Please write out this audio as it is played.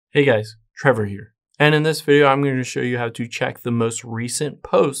Hey guys, Trevor here. And in this video, I'm going to show you how to check the most recent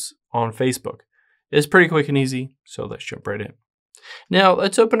posts on Facebook. It's pretty quick and easy, so let's jump right in. Now,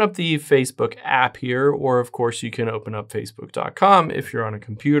 let's open up the Facebook app here, or of course, you can open up facebook.com if you're on a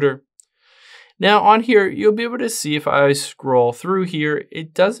computer. Now, on here, you'll be able to see if I scroll through here,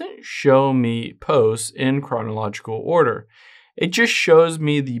 it doesn't show me posts in chronological order. It just shows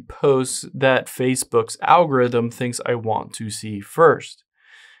me the posts that Facebook's algorithm thinks I want to see first.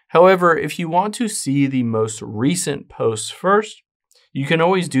 However, if you want to see the most recent posts first, you can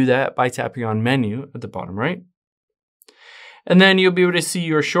always do that by tapping on menu at the bottom right. And then you'll be able to see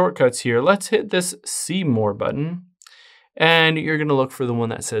your shortcuts here. Let's hit this see more button, and you're going to look for the one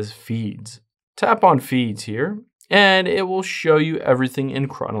that says feeds. Tap on feeds here, and it will show you everything in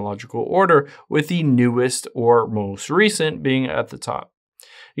chronological order with the newest or most recent being at the top.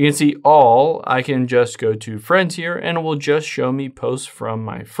 You can see all. I can just go to friends here and it will just show me posts from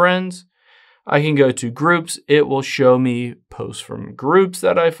my friends. I can go to groups. It will show me posts from groups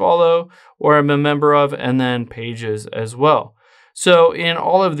that I follow or I'm a member of, and then pages as well. So in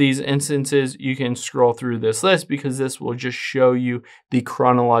all of these instances, you can scroll through this list because this will just show you the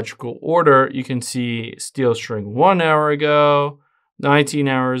chronological order. You can see Steel String 1 hour ago, 19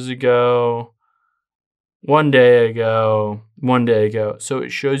 hours ago, 1 day ago, 1 day ago. So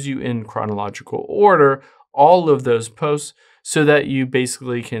it shows you in chronological order all of those posts so that you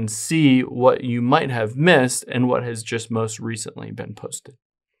basically can see what you might have missed and what has just most recently been posted.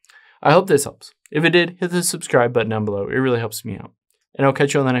 I hope this helps. If it did, hit the subscribe button down below. It really helps me out. And I'll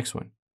catch you on the next one.